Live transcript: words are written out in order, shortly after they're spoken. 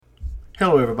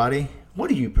Hello, everybody.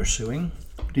 What are you pursuing?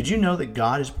 Did you know that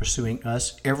God is pursuing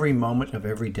us every moment of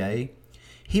every day?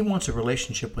 He wants a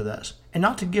relationship with us, and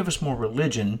not to give us more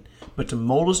religion, but to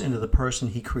mold us into the person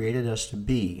He created us to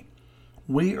be.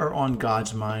 We are on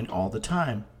God's mind all the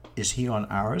time. Is He on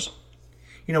ours?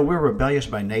 You know, we're rebellious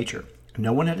by nature.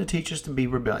 No one had to teach us to be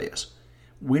rebellious.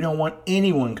 We don't want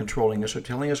anyone controlling us or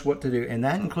telling us what to do, and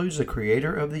that includes the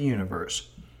Creator of the universe.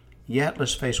 Yet,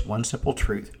 let's face one simple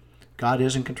truth. God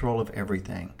is in control of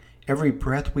everything. Every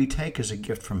breath we take is a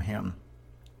gift from Him.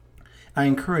 I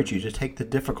encourage you to take the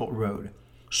difficult road.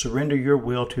 Surrender your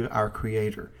will to our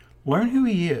Creator. Learn who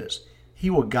He is. He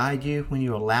will guide you when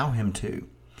you allow Him to.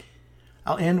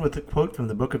 I'll end with a quote from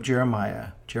the book of Jeremiah,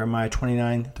 Jeremiah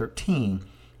 29:13.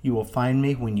 You will find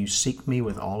me when you seek me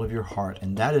with all of your heart,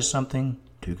 and that is something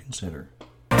to consider.